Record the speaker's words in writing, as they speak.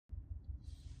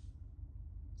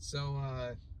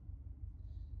So,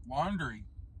 laundry.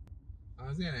 I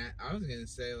was gonna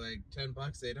say like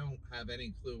 $10. They don't have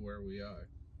any clue where we are.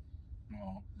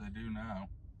 Well, they do now.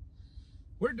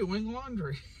 We're doing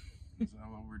laundry. Is that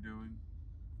what we're doing?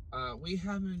 We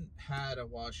haven't had a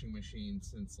washing machine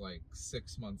since like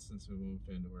 6 months since we moved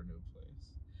into our new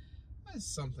place. That's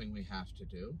something we have to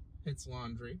do. It's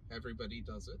laundry. Everybody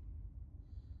does it.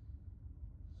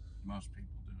 Most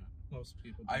people do it. Most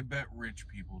people do. I bet rich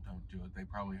people don't do it. They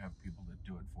probably have people that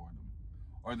do it for them.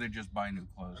 Or they just buy new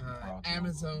clothes and throw out the old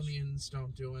ones. Amazonians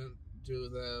don't do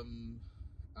them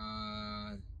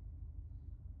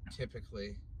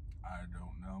typically. I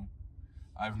don't know.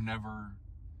 I've never,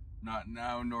 not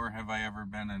now, nor have I ever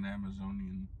been an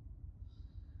Amazonian.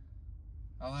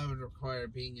 Well, that would require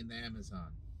being in the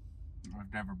Amazon.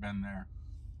 I've never been there.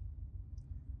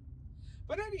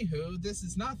 But anywho, this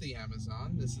is not the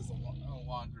Amazon. This is a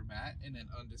laundromat in an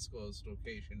undisclosed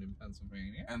location in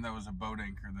Pennsylvania. And there was a boat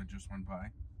anchor that just went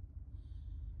by.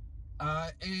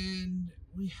 And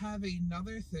we have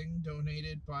another thing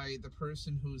donated by the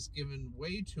person who's given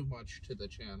way too much to the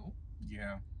channel.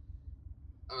 Yeah.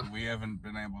 We haven't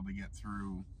been able to get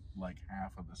through like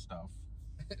half of the stuff.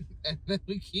 And then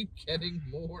we keep getting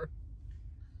more.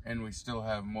 And we still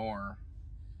have more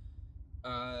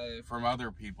from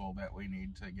other people that we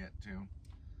need to get to.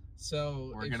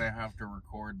 So we're gonna have to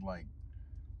record like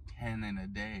 10 in a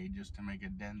day just to make a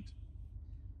dent.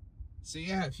 So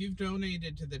yeah, if you've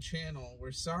donated to the channel,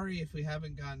 we're sorry if we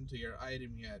haven't gotten to your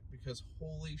item yet, because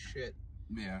holy shit.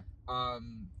 Yeah.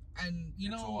 And you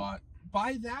know, it's a lot.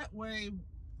 By that way,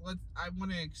 I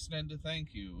want to extend a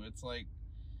thank you. It's like,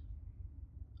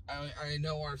 I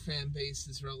know our fan base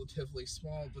is relatively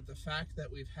small, but the fact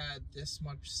that we've had this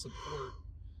much support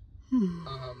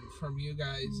from you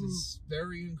guys is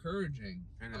very encouraging.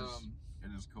 It is.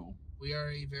 It is cool. We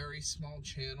are a very small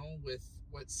channel with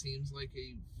what seems like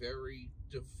a very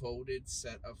devoted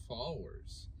set of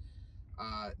followers.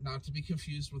 Not to be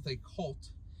confused with a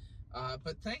cult,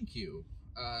 but thank you.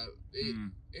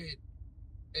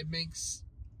 It makes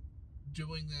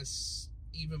doing this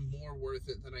even more worth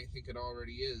it than I think it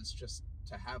already is, just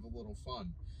to have a little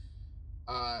fun.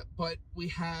 But we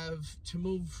have to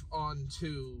move on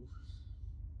to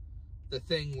the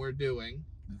thing we're doing.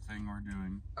 The thing we're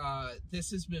doing.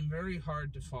 This has been very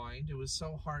hard to find. It was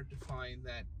so hard to find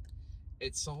that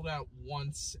it sold out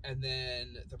once, and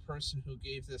then the person who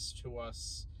gave this to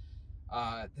us,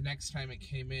 the next time it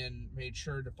came in, made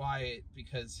sure to buy it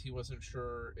because he wasn't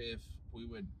sure if we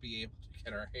would be able to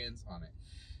get our hands on it.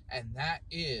 And that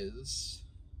is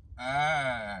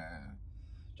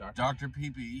Dr.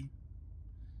 Pee-Pee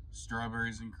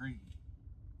Strawberries and Cream.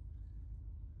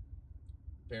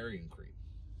 Berry and cream.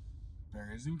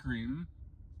 Berries and cream.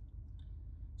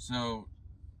 So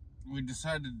we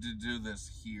decided to do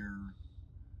this here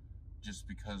just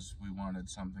because we wanted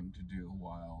something to do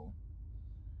while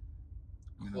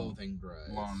clothing dries.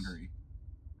 Laundry.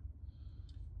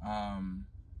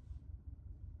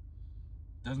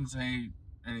 Doesn't say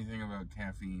anything about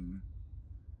caffeine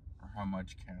or how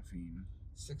much caffeine.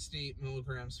 68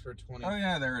 milligrams for 20. Oh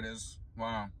yeah, there it is.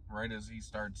 Wow, right as he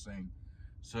starts saying.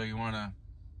 So you want to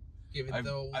give it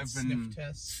the old sniff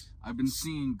test. I've been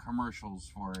seeing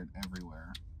commercials for it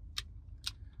everywhere.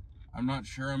 I'm not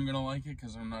sure I'm gonna like it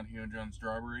because I'm not huge on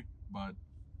strawberry, but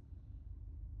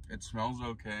it smells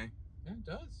okay. Yeah, it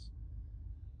does.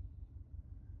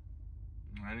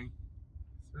 Ready?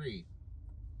 3,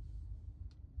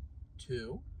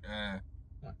 2, 1.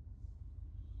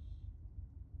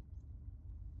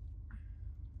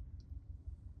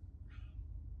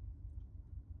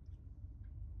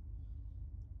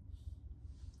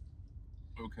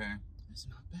 Okay. It's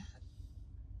not bad.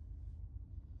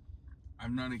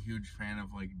 I'm not a huge fan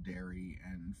of like dairy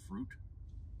and fruit.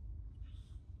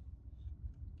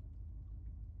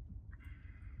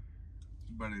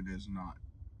 But it is not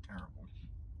terrible.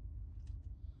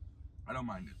 I don't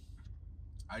mind it.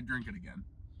 I'd drink it again.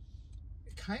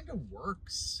 It kind of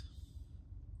works.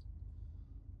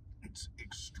 It's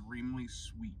extremely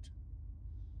sweet.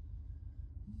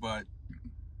 But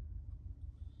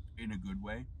in a good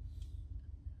way.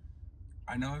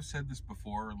 I know I've said this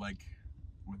before, like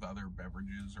with other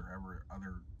beverages or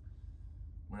other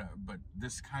whatever, but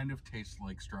this kind of tastes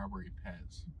like strawberry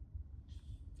Pez,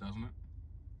 doesn't it?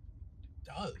 It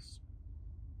does.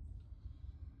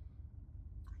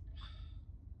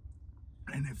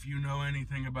 And if you know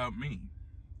anything about me,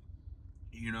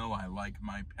 you know I like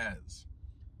my Pez.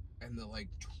 And the like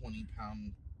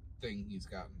 20-pound thing he's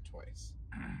gotten twice.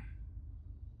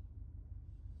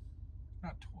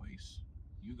 Not twice.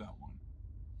 You got one.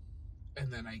 And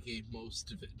then I gave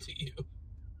most of it to you.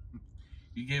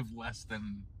 You gave less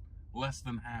than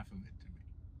half of it to me.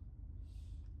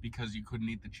 Because you couldn't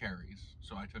eat the cherries,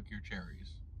 so I took your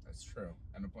cherries. That's true.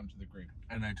 And a bunch of the grapes.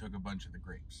 And I took a bunch of the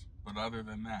grapes. But other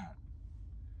than that,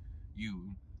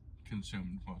 you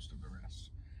consumed most of the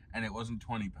rest. And it wasn't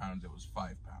 20 pounds, it was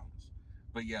 5 pounds.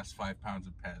 But yes, 5 pounds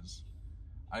of Pez.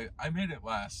 I made it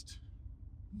last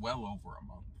well over a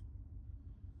month.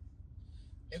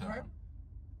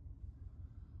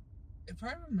 If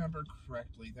I remember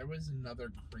correctly, there was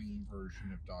another cream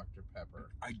version of Dr. Pepper.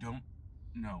 I don't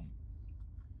know.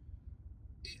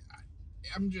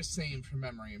 I'm just saying from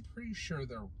memory. I'm pretty sure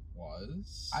there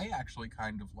was. I actually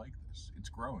kind of like this. It's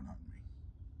growing on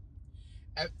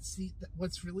me. See,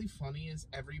 what's really funny is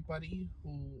everybody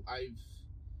who I've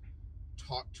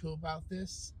talked to about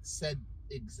this said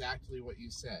exactly what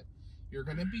you said. You're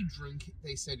going to be drinking.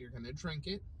 They said you're going to drink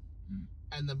it.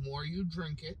 And the more you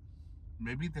drink it,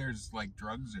 maybe there's like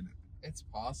drugs in it. It's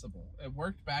possible. It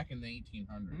worked back in the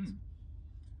 1800s.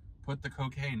 Put the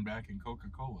cocaine back in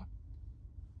Coca-Cola.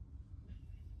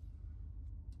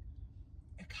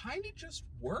 It kind of just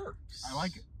works. I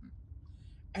like it.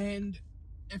 And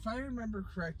if I remember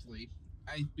correctly,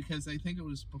 because I think it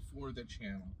was before the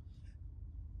channel,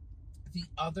 the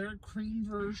other cream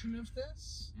version of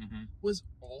this was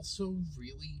also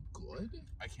really good.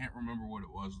 I can't remember what it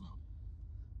was, though.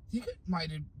 I think it might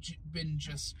have been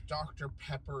just Dr.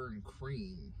 Pepper and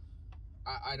cream.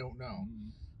 I don't know.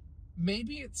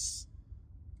 Maybe it's...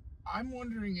 I'm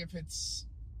wondering if it's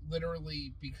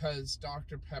literally because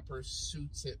Dr. Pepper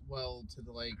suits it well to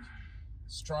the, like,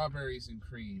 strawberries and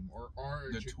cream or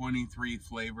orange. The 23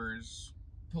 flavors.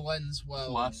 Blends well.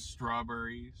 Plus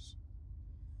strawberries.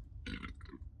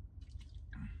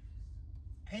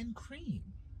 And cream.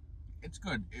 It's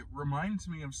good. It reminds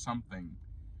me of something,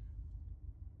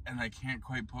 and I can't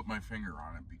quite put my finger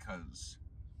on it because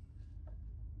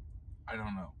I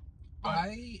don't know. But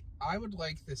I would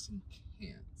like this in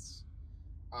cans.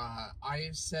 I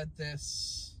have said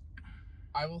this.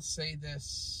 I will say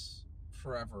this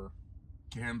forever.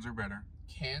 Cans are better.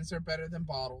 Cans are better than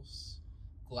bottles.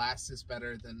 Glass is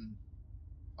better than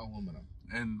aluminum.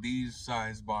 And these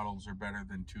size bottles are better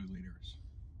than 2 liters.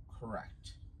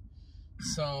 Correct.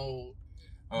 So...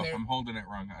 Oh, if I'm holding it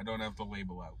wrong, I don't have the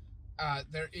label out.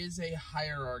 There is a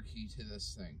hierarchy to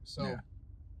this thing. So... Yeah.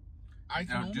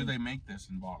 Now, do they make this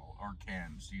in bottle or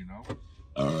cans? Do you know?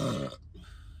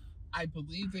 I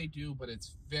believe they do, but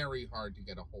it's very hard to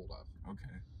get a hold of.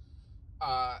 Okay.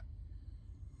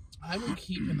 I will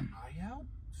keep an eye out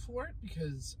for it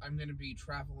because I'm going to be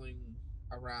traveling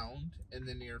around in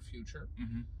the near future.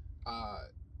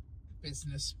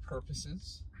 Business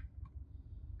purposes.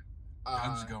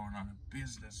 Doug's going on a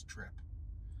business trip.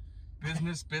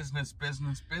 Business.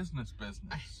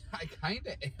 I kind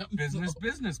of am. Business.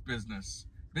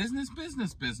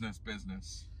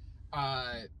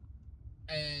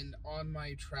 And on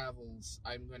my travels,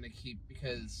 I'm going to keep,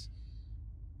 because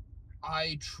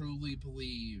I truly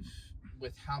believe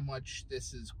with how much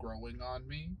this is growing on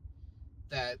me,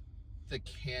 that the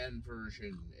can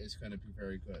version is going to be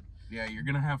very good. Yeah, you're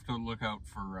going to have to look out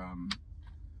for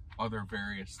other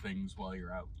various things while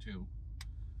you're out, too,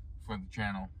 for the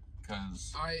channel.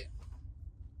 Because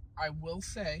I will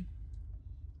say,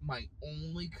 my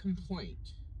only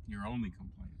complaint. Your only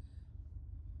complaint.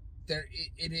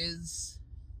 It is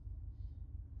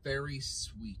very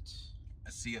sweet.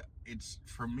 See,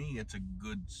 for me, it's a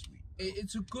good sweet.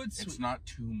 It's a good sweet. It's not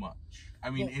too much.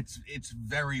 I mean, well, it's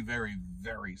very, very,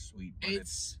 very sweet. But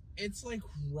it's like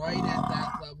right at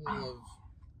that level of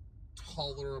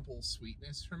tolerable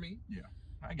sweetness for me. Yeah,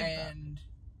 I get that. And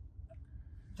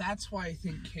that's why I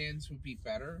think cans would be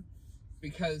better,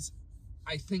 because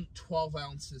I think 12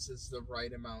 ounces is the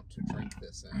right amount to drink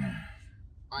this in.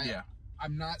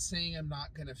 I'm not saying I'm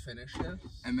not going to finish this.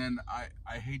 And then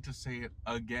I hate to say it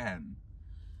again.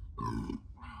 Oh,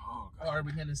 God. Are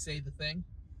we going to say the thing?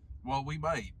 Well, we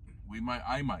might.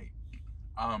 I might.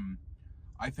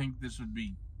 I think this would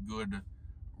be good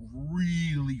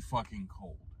really fucking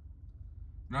cold.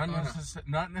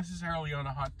 Not necessarily on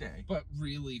a hot day. But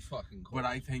really fucking cold. But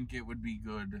I think it would be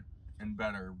good and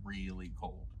better really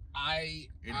cold.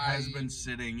 It has been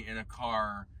sitting in a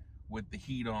car with the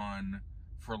heat on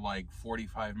for like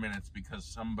 45 minutes because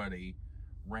somebody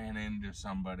ran into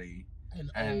somebody. An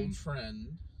old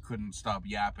friend. Couldn't stop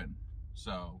yapping.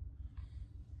 So.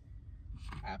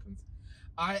 Happens.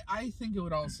 I think it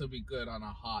would also be good on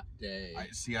a hot day.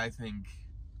 I think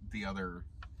the other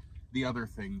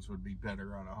things would be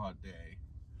better on a hot day.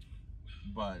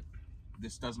 But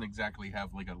this doesn't exactly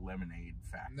have like a lemonade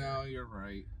factor. No, you're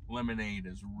right. Lemonade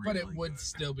is really But it would good.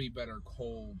 still be better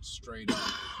cold, straight up.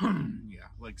 Yeah. Yeah,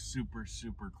 like super,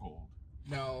 super cold.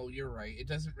 No, you're right. It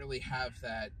doesn't really have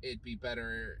that. It'd be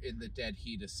better in the dead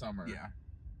heat of summer. Yeah.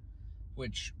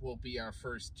 Which will be our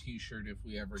first t-shirt if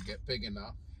we ever get big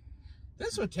enough.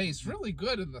 This would taste really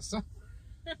good in the summer.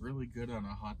 Really good on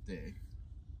a hot day.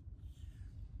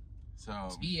 So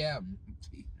TM.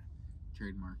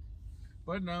 Trademark.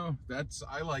 But no,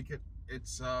 I like it.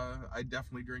 It's I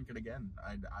definitely drink it again.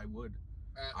 I would.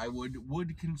 I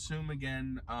would consume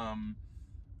again.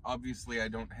 Obviously I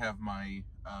don't have my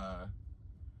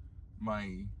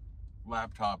my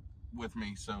laptop with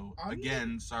me, so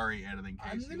sorry, editing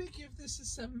Kasey. I'm gonna give this a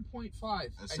 7.5.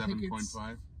 A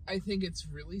 7.5. I think it's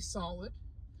really solid.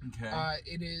 Okay.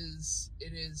 It is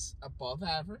above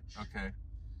average. Okay.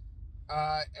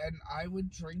 And I would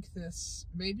drink this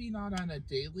maybe not on a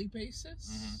daily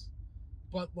basis,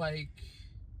 but like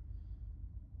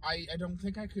I don't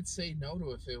think I could say no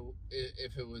to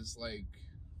if it was like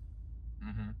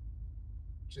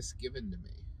just given to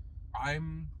me.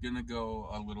 I'm gonna go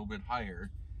a little bit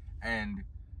higher, and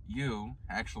you,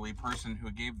 actually, person who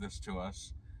gave this to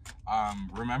us,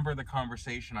 remember the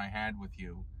conversation I had with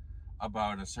you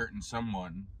about a certain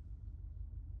someone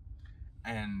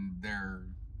and their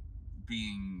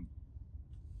being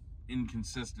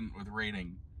inconsistent with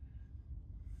rating.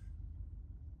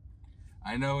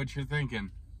 I know what you're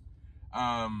thinking.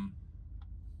 I'm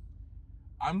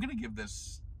gonna give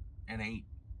this an 8.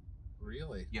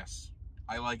 Really? Yes.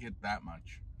 I like it that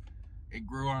much. It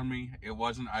grew on me. I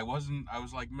was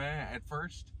like meh at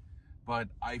first, but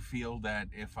I feel that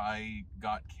if I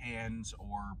got cans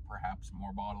or perhaps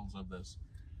more bottles of this,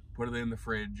 put it in the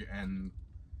fridge and,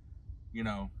 you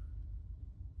know,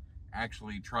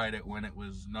 actually tried it when it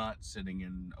was not sitting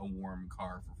in a warm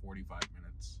car for 45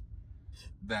 minutes,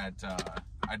 that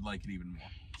I'd like it even more.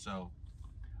 So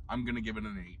I'm gonna give it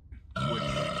an 8.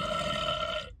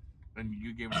 And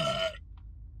you gave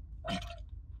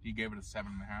it a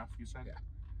 7.5, you said? Yeah.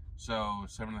 So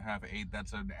 7.5, 8,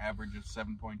 that's an average of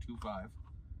 7.25.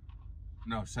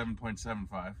 No,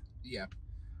 7.75. Yeah.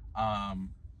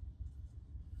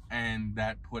 And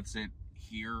that puts it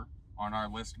here on our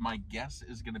list. My guess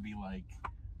is going to be like,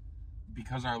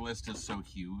 because our list is so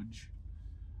huge,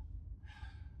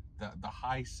 the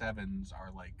high 7s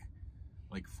are like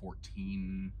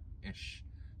 14-ish.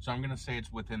 So I'm going to say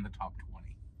it's within the top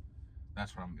 20.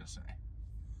 That's what I'm going to say.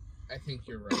 I think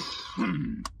you're right.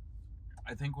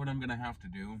 I think what I'm going to have to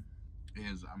do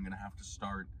is I'm going to have to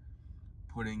start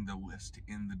putting the list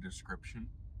in the description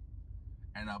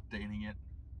and updating it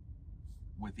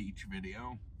with each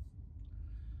video.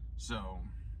 So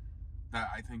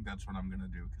I think that's what I'm going to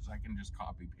do, because I can just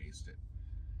copy paste it.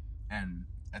 And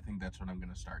I think that's what I'm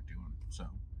going to start doing. So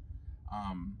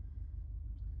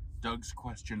Doug's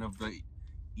question of the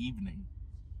evening.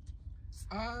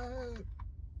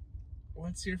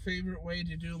 What's your favorite way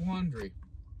to do laundry?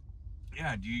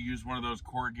 Yeah, do you use one of those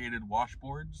corrugated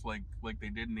washboards like they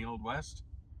did in the Old West?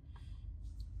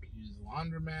 Use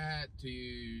laundromat?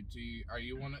 Are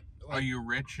you one of, like, are you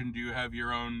rich and do you have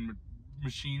your own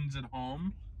machines at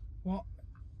home? Well,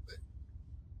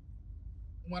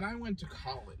 when I went to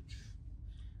college,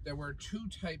 there were 2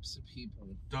 types of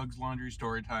people. Doug's laundry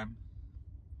story time.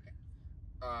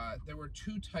 There were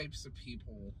 2 types of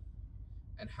people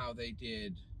and how they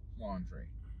did laundry.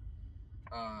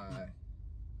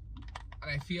 And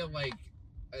I feel like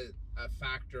a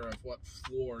factor of what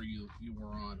floor you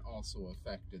were on also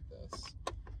affected this.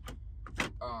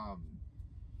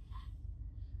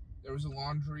 There was a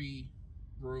laundry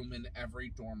room in every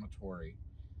dormitory,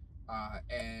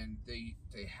 and they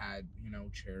had, you know,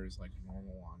 chairs like a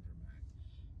normal laundromat.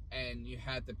 And you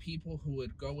had the people who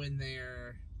would go in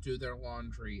there, do their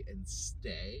laundry, and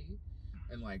stay,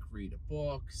 and like read a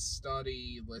book,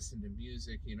 study, listen to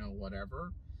music, you know,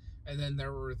 whatever. And then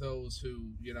there were those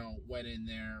who, you know, went in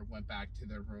there, went back to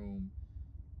their room,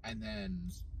 and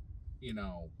then, you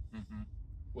know,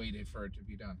 waited for it to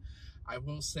be done. I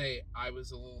will say I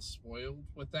was a little spoiled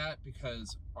with that,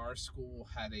 because our school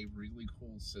had a really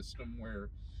cool system where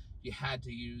you had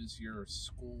to use your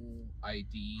school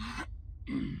ID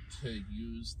to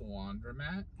use the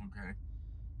laundromat. Okay.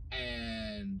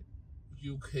 And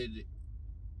you could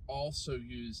also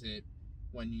use it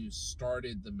when you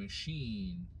started the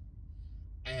machine,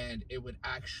 and it would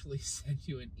actually send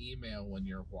you an email when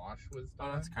your wash was done.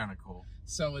 Oh, that's kind of cool.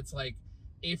 So it's like,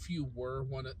 if you were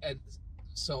one of, and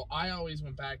so I always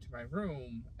went back to my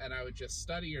room and I would just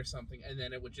study or something, and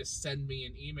then it would just send me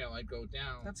an email. I'd go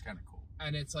down. That's kind of cool.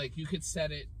 And it's like, you could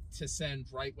set it to send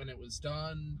right when it was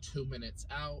done, 2 minutes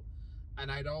out.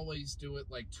 And I'd always do it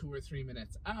like 2 or 3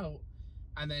 minutes out.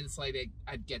 And then it's like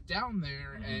I'd get down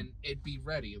there and it'd be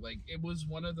ready. Like, it was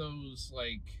one of those,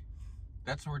 like...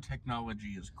 That's where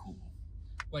technology is cool.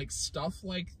 Like, stuff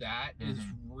like that is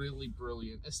really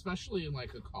brilliant, especially in,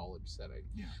 like, a college setting.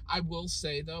 Yeah. I will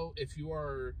say, though, if you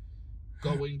are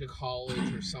going to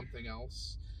college or something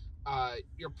else,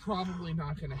 you're probably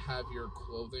not going to have your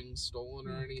clothing stolen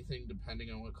or anything,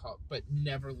 depending on what but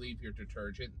never leave your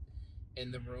detergent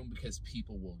in the room because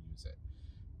people will use it.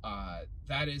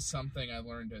 That is something I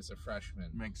learned as a freshman.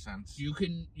 Makes sense. You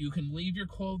can leave your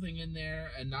clothing in there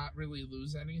and not really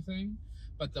lose anything,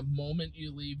 but the moment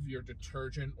you leave your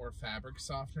detergent or fabric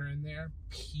softener in there,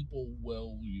 people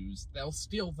will they'll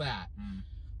steal that.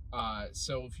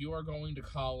 So if you are going to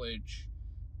college,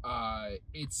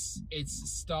 it's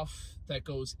stuff that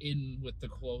goes in with the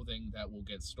clothing that will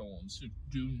get stolen. So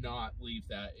do not leave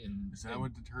that in. Is that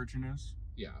what detergent is?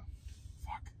 Yeah.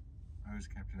 Fuck. I always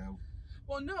kept it out.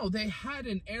 Well, no, they had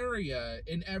an area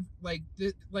in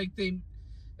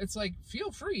it's like,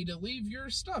 feel free to leave your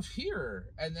stuff here,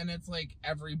 and then it's like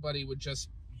everybody would just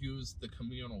use the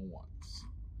communal ones,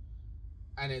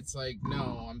 and it's like,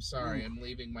 no, I'm sorry, I'm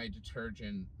leaving my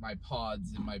detergent, my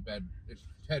pods in my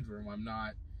bedroom. I'm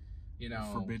not,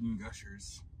 forbidden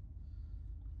gushers.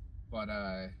 But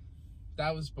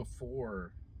that was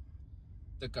before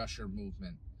the gusher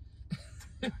movement.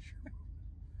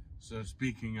 So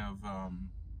speaking of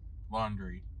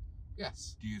laundry,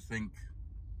 yes. Do you think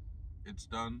it's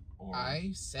done? Or I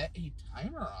set a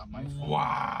timer on my phone.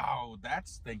 Wow,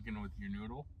 that's thinking with your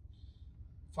noodle.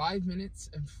 5 minutes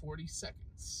and 40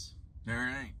 seconds. All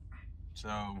right.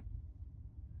 So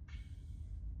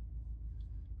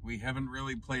we haven't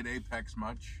really played Apex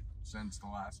much since the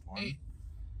last one.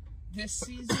 This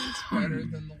season's better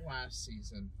than the last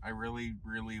season. I really,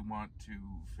 really want to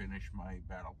finish my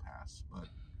battle pass, but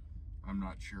I'm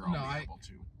not sure I'll be able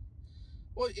to.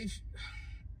 Well,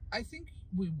 I think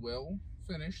we will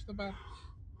finish the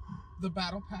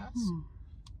battle pass.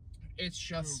 It's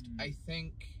just, I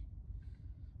think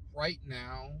right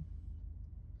now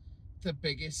the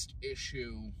biggest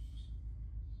issue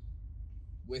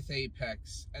with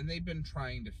Apex, and they've been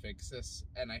trying to fix this,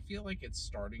 and I feel like it's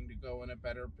starting to go in a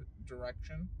better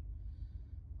direction,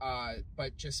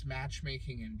 but just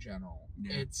matchmaking in general.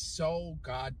 Yeah. It's so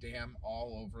goddamn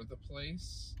all over the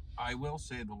place. I will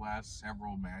say the last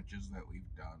several matches that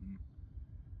we've done,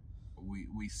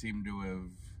 we seem to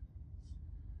have...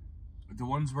 The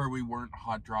ones where we weren't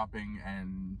hot dropping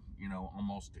and,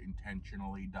 almost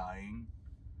intentionally dying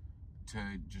to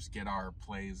just get our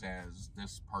plays as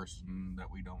this person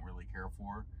that we don't really care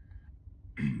for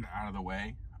out of the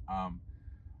way.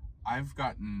 I've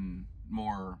gotten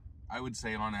more, I would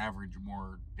say on average,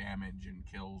 more damage and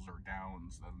kills or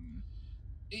downs than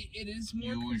it is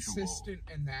more consistent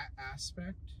in that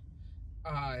aspect.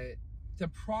 The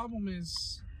problem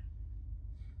is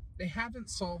they haven't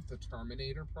solved the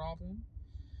Terminator problem,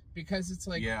 because it's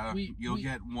like, you'll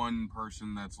get one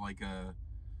person that's like a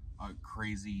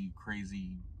crazy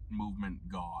movement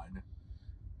god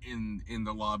in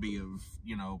the lobby of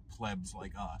plebs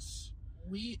like us.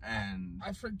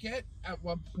 I forget at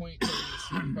what point it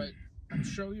was, but I'm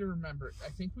sure you remember. I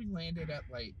think we landed at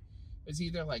it was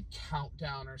either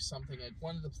Countdown or something, like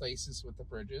one of the places with the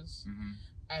bridges,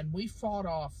 and we fought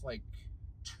off 2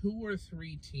 or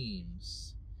 3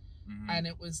 teams, and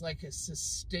it was like a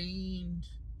sustained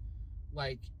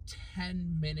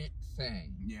 10-minute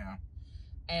thing. Yeah.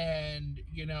 And,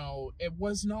 it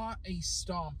was not a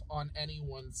stomp on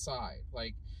anyone's side.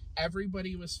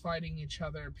 Everybody was fighting each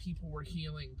other. People were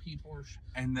healing.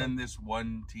 And then this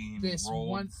one team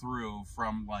rolled through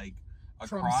from,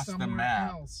 across the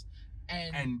map. Else.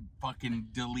 And fucking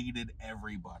deleted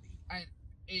everybody. And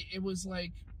it was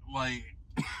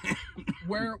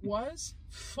where it was,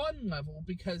 fun level,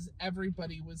 because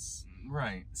everybody was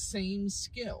same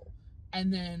skill.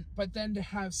 And then, but then to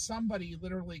have somebody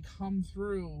literally come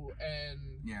through and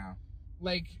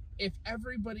if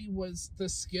everybody was the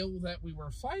skill that we were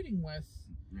fighting with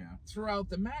throughout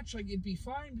the match, it'd be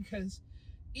fine, because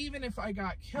even if I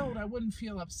got killed, I wouldn't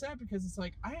feel upset, because it's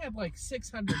I had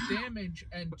 600 damage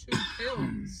and 2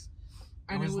 kills.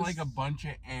 And it was like a bunch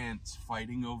of ants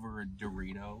fighting over a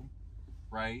Dorito,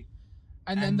 right?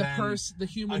 And then the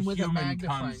human with a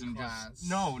magnifying glass.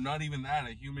 No, not even that.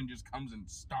 A human just comes and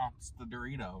stomps the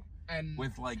Dorito, and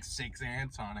with 6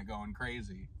 ants on it going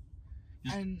crazy.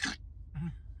 And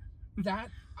that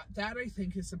I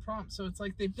think is the problem. So it's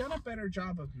they've done a better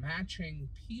job of matching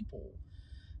people,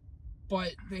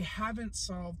 but they haven't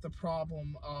solved the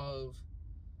problem of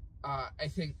I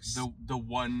think the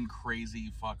one crazy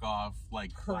fuck off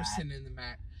person in the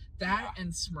match.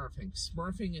 And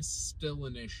Smurfing is still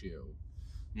an issue.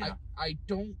 Yeah. I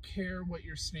don't care what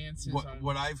your stance is on...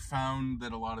 What I've found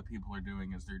that a lot of people are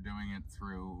doing is they're doing it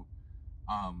through,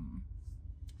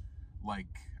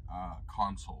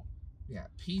 console. Yeah,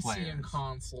 PC players. and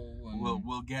console. And...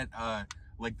 We'll get,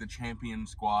 like, the champion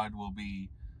squad will be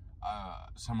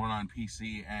someone on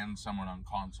PC and someone on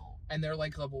console. And they're,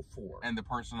 like, level 4. And the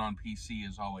person on PC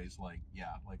is always, like,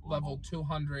 level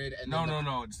 200. And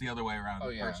No, it's the other way around.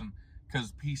 Oh, the person,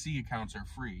 because PC accounts are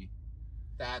free.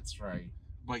 That's right.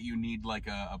 But you need, like,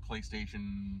 a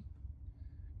PlayStation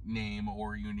name,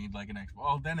 or you need, like, an Xbox.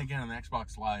 Well, then again, on the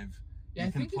Xbox Live,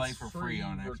 you can play for free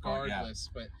on Xbox. Yeah.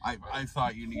 But I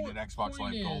thought you needed Xbox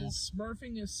Live Gold.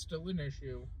 Smurfing is still an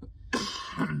issue.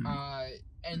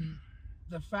 And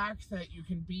the fact that you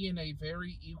can be in a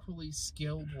very equally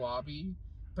skilled lobby,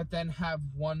 but then have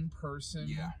one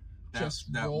person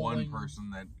that rolling. one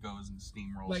person that goes and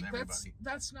steamrolls like, everybody.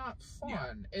 That's not fun.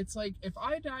 Yeah. It's like, if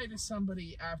I die to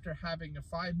somebody after having a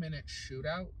 5-minute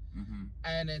shootout,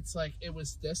 and it's like, it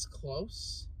was this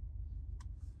close,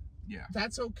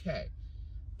 that's okay.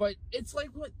 But it's like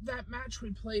that match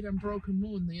we played on Broken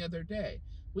Moon the other day.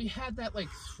 We had that, like,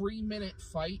 3-minute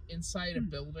fight inside a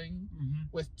building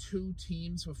with 2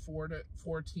 teams, with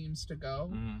 4 teams to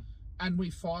go. And we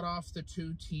fought off the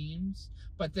 2 teams,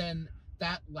 but then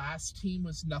that last team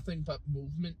was nothing but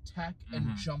movement tech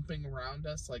and jumping around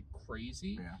us like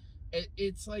crazy. Yeah.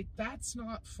 It's like, that's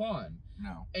not fun.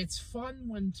 No. It's fun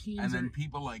when teams And then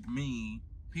people like me,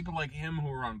 people like him who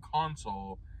are on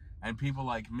console, and people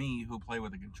like me who play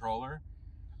with a controller,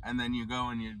 and then you go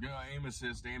and you go aim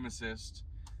assist.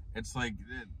 It's like,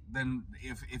 then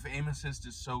if aim assist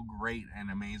is so great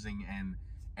and amazing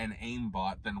and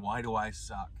aimbot, then why do I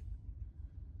suck?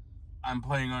 I'm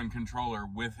playing on controller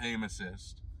with aim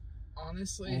assist.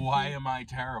 Honestly, why am I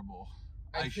terrible?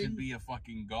 I should be a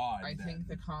fucking god. I think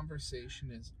the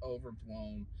conversation is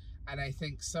overblown, and I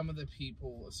think some of the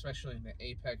people, especially in the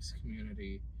Apex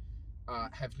community,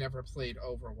 have never played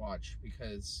Overwatch,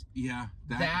 because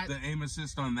the aim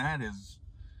assist on that is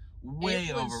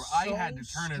way over. I had to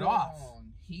turn it off.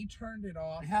 He turned it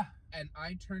off, and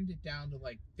I turned it down to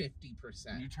like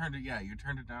 50%. You turned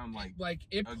it down like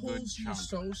it pulls you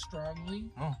so strongly.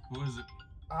 Oh, who is it?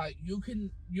 You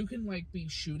can like be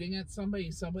shooting at somebody,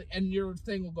 and your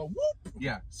thing will go whoop.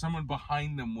 Yeah, someone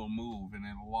behind them will move, and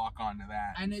it'll lock onto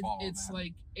that, and it's them.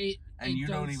 like it. And you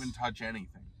don't even touch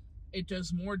anything. It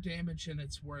does more damage than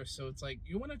it's worth. So it's like,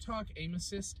 you want to talk aim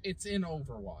assist? It's in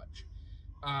Overwatch.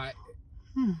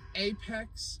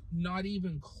 Apex, not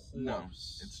even close. No,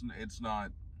 it's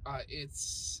not.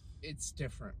 It's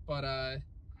different. But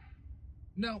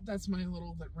no, that's my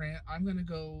little rant. I'm gonna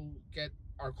go get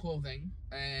our clothing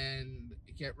and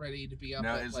get ready to be up.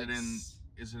 Now, is it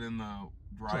in the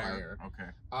dryer? Okay.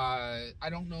 I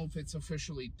don't know if it's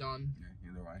officially done.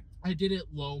 Yeah, either way. I did it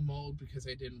low mode because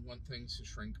I didn't want things to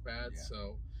shrink bad. Yeah.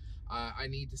 So I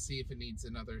need to see if it needs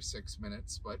another 6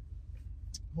 minutes, but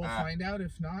we'll find out.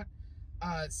 If not,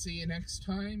 see you next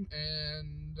time.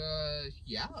 And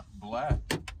yeah. Blah.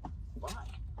 Blah.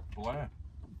 Blah.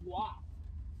 Blah.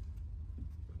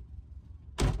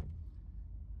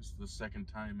 This is the second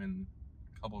time in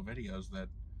a couple of videos that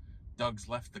Doug's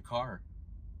left the car.